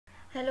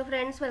Hello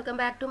friends, welcome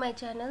back to my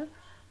channel.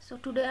 So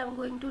today I am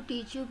going to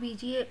teach you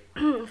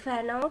BGA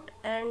fan out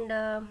and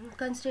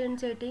constraint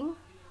setting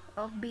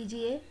of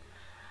BGA.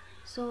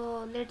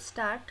 So let's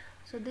start.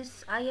 So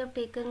this I have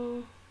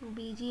taken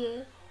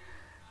BGA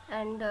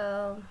and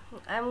I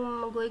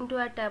am going to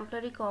add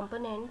temporary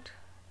component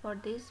for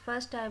this.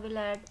 First I will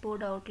add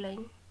board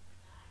outline.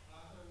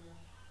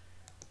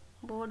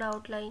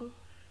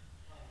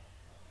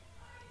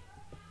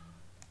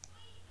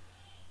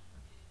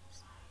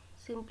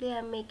 Simply I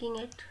am making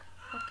it.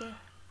 Okay.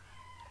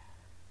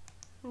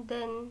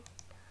 Then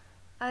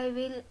I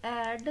will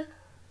add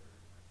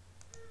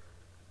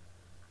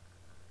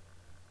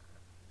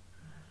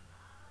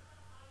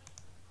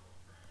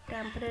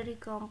temporary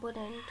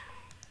component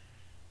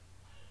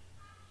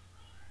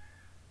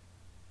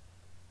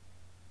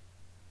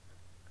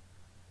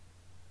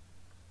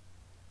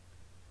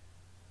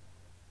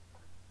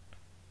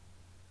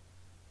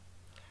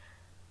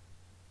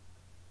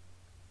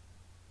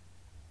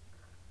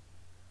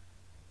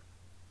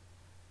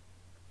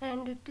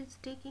and it is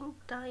taking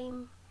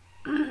time.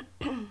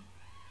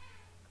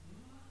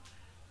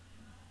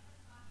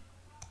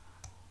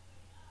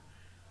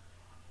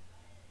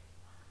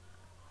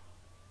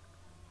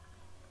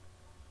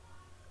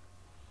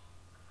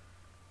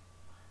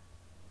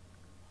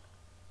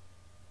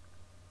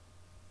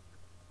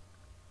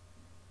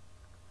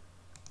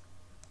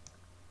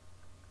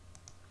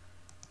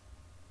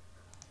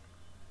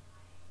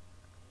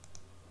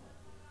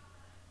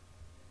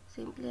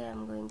 Simply I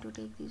am going to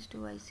take these two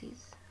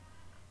ICs.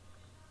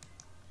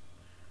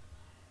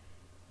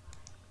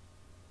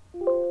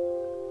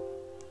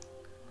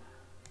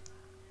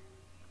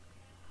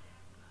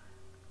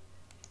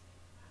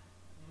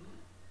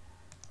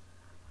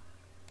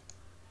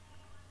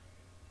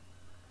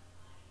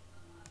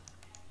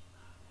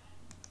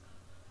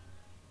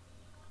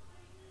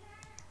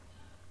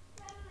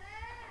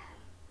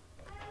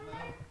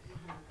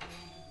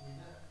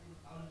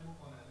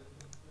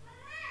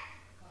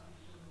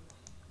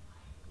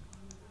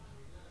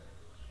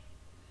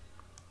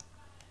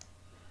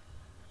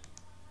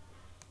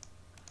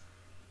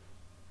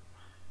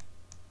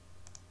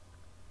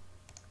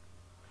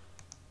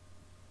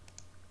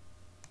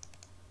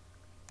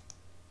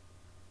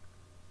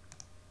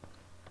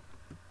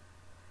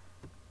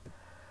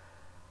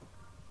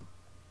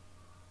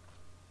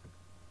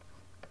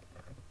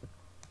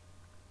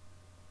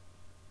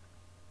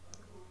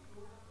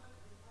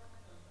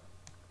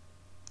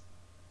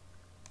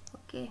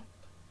 Okay,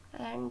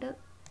 and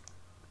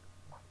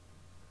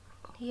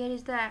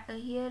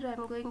here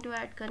I'm going to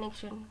add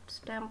connection. It's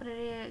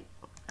temporary.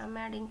 I'm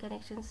adding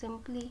connection.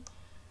 Simply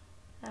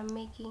I'm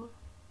making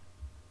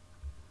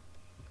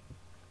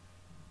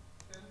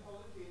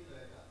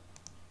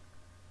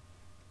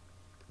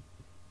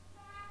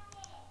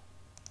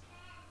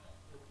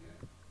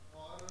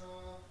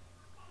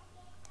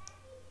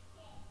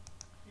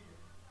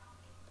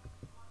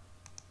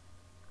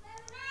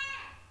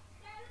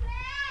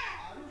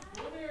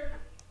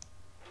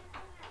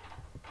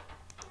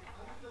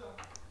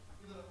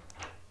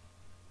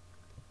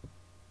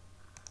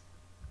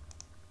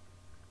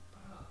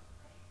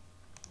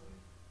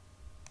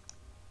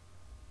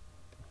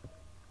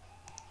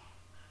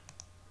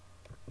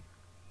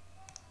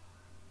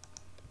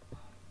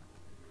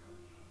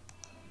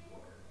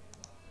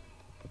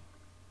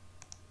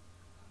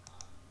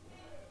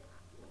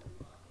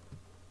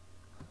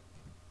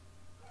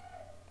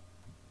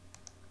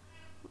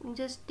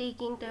just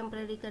taking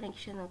temporary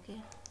connection.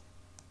 Okay.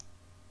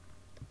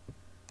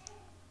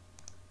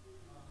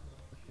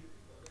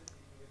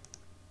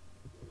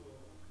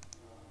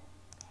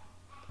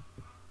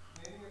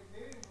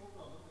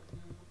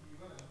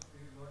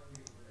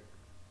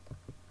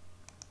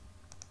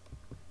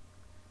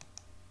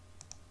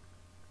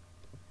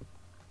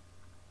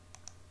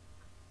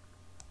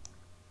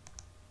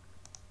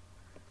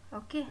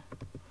 Okay.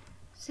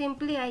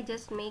 Simply I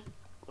just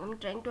I'm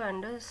trying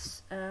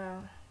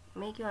to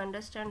make you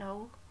understand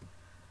how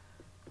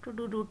to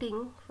do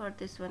routing for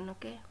this one.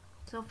 Okay.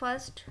 So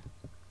first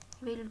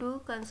we'll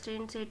do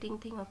constraint setting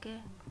thing. Okay.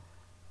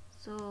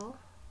 So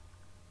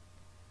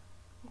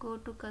go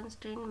to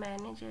constraint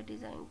manager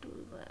design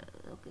toolbar.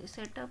 Okay,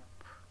 setup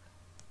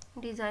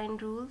design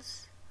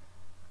rules.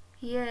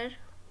 Here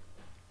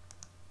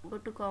go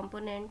to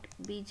component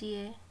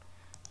BGA.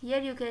 Here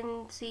you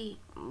can see,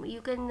 you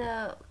can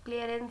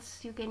clearance,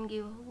 you can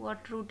give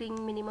what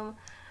routing minimum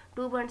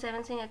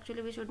 2.7 thing.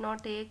 Actually we should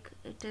not take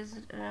it. Is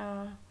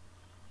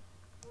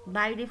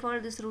by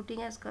default this routing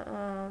has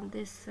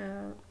this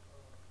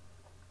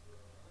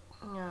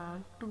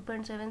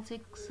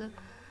 2.76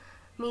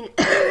 mil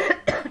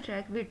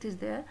track width is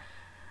there.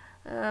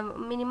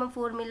 Minimum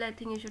 4 mil I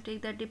think you should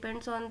take. That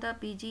depends on the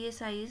BGA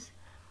size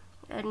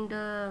and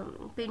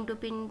pin to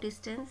pin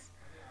distance,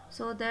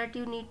 so that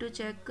you need to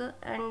check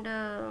and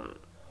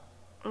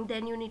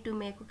then you need to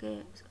make.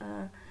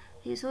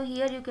 Okay, so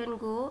here you can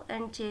go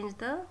and change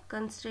the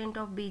constraint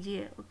of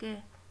BGA.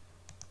 Okay,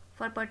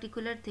 for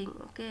particular thing.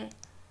 Okay,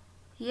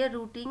 here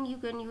routing you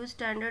can use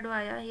standard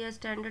via. Here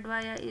standard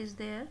via is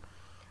there.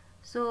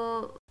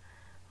 So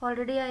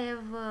already I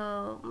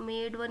have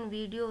made one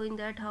video in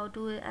that how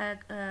to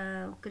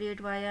create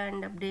via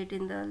and update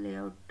in the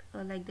layout,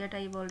 like that.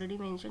 I have already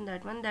mentioned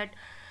that one, that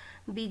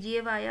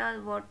BGA via,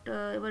 what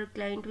our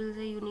client will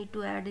say, you need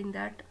to add in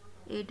that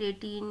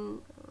 818,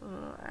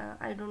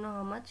 I don't know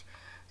how much,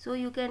 so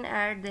you can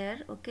add there.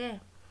 Okay,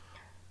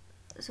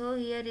 so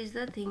here is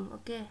the thing.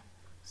 Okay,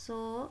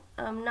 so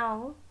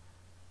now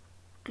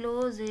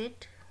close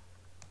it,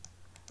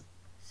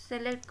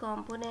 select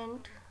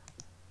component,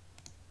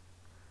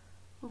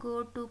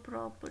 go to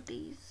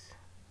properties,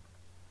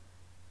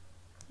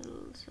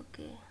 rules.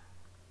 Okay,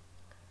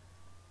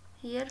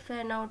 here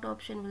fan out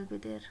option will be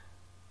there.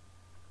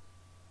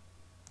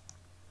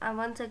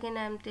 Once again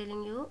I am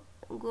telling you,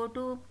 go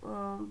to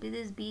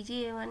this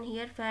BGA one.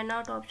 Here fan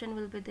out option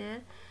will be there.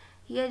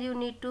 Here you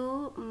need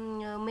to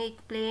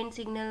make plain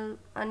signal,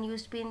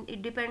 unused pin.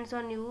 It depends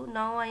on you.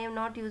 Now I am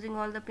not using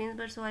all the pins,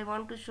 but so I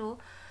want to show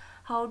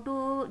how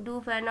to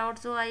do fan out.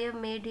 So I have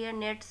made here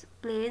nets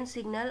plain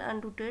signal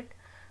unrooted.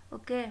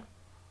 Okay,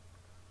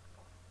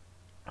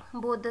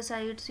 both the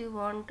sides you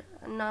want.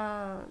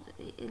 Now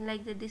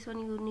like that, this one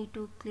you need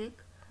to click.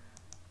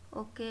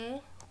 Okay,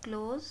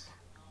 close.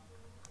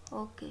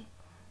 Okay,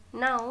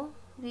 now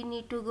we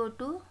need to go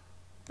to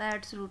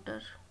pads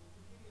router.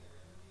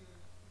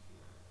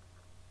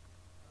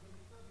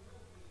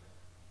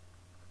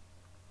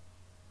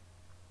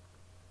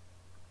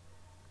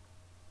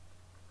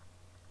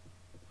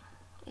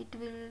 It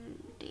will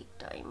take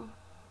time.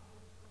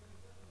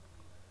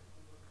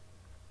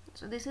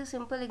 So this is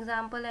simple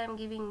example I am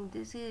giving.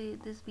 This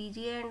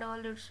BGA and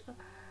all, it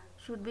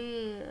should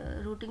be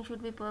routing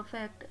should be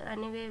perfect.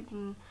 Anyway,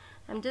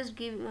 I'm just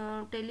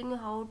telling you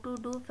how to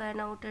do fan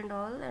out and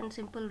all, and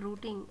simple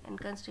routing and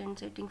constraint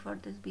setting for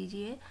this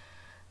BGA.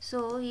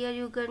 So here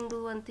you can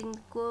do one thing.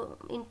 Go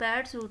in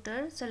pads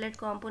router, select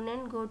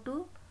component, go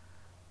to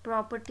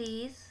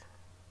properties.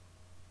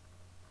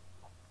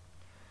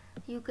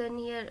 You can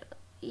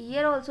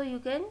here also you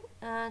can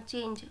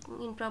change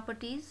in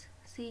properties.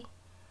 See,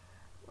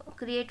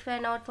 create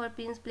fan out for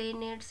pins,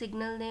 plain nets,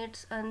 signal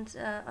nets,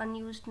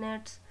 unused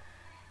nets,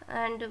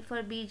 and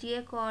for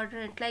BGA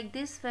quadrant, like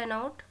this fan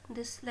out,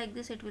 this like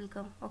this it will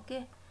come.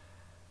 Okay,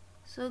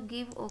 so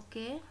give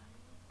OK.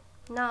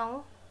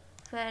 Now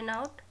fan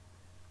out,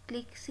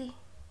 click. See,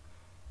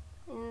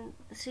 in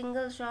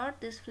single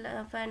shot this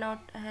fan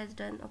out has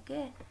done.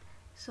 Okay,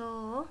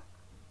 so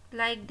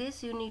like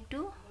this you need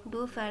to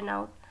do fan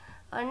out.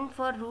 And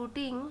for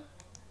routing,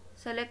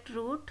 select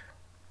route.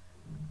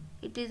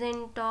 It is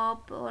in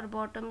top or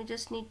bottom, you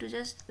just need to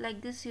just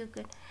like this. You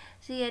can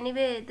see,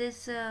 anyway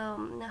this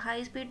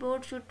high speed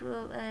board should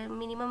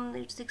minimum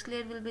 6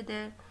 layer will be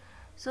there.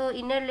 So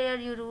inner layer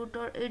you route,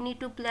 or you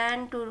need to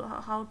plan to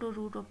how to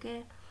route.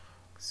 Okay,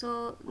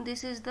 so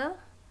this is the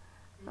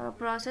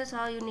process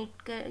how you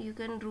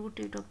can route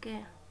it.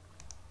 Okay,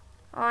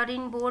 or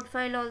in board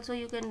file also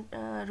you can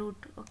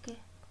route. Okay,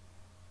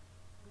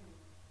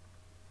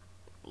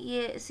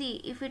 yeah,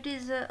 see, if it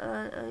is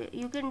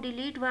you can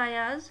delete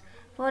vias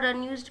for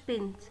unused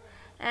pins,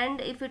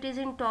 and if it is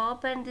in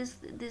top and this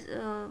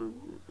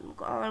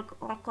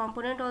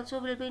component also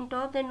will be in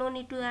top, then no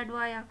need to add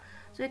via,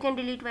 so you can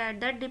delete via.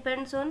 That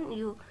depends on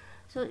you.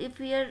 So if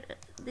we are,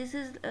 this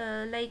is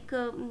like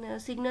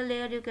signal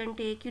layer you can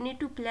take, you need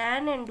to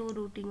plan and do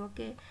routing.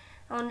 Okay,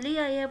 only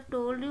I have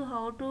told you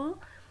how to,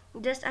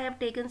 just I have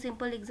taken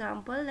simple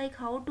example like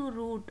how to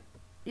route.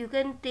 You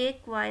can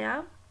take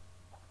via,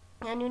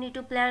 and you need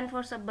to plan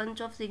for some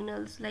bunch of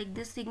signals, like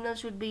this signal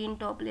should be in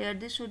top layer,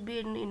 this should be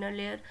in inner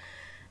layer,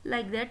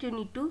 like that you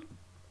need to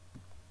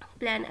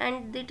plan.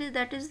 And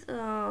that is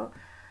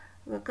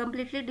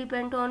completely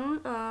depend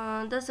on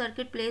the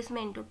circuit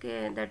placement.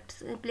 Okay,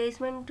 that's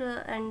placement,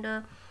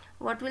 and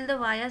what will the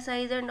wire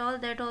size and all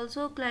that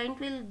also client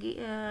will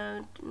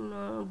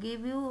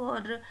give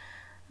you,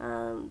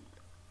 uh,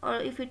 or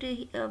if it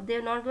is they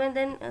are not going,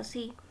 then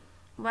see,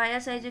 wire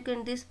size you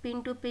can, this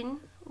pin to pin,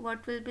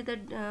 what will be the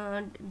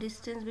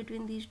distance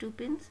between these two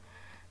pins,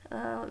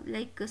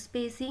 like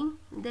spacing,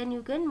 then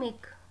you can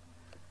make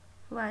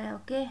wire.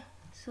 Okay,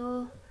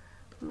 so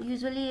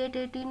usually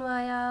 818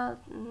 wire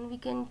we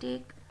can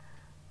take,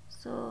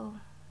 so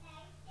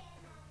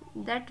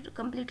that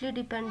completely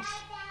depends.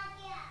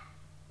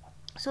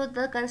 So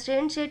the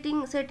constraint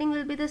setting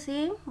will be the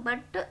same, but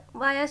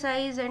wire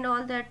size and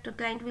all that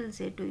client will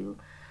say to you.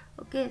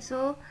 Okay,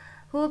 so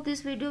hope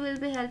this video will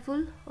be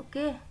helpful.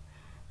 Okay,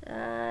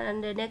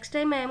 and next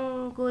time I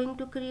am going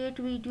to create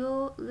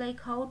video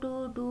like how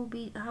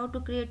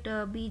to create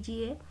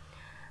BGA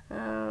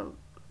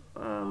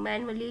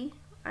manually.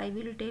 I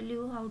will tell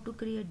you how to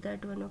create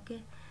that one.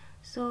 Okay,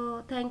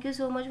 so thank you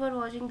so much for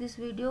watching this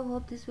video.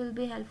 Hope this will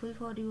be helpful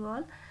for you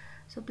all.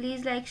 So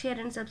please like, share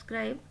and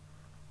subscribe,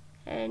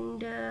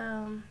 and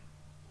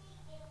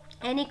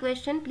any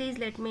question please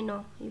let me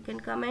know. You can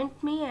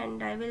comment me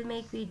and I will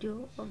make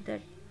video of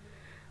that.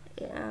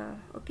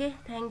 Okay,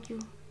 thank you.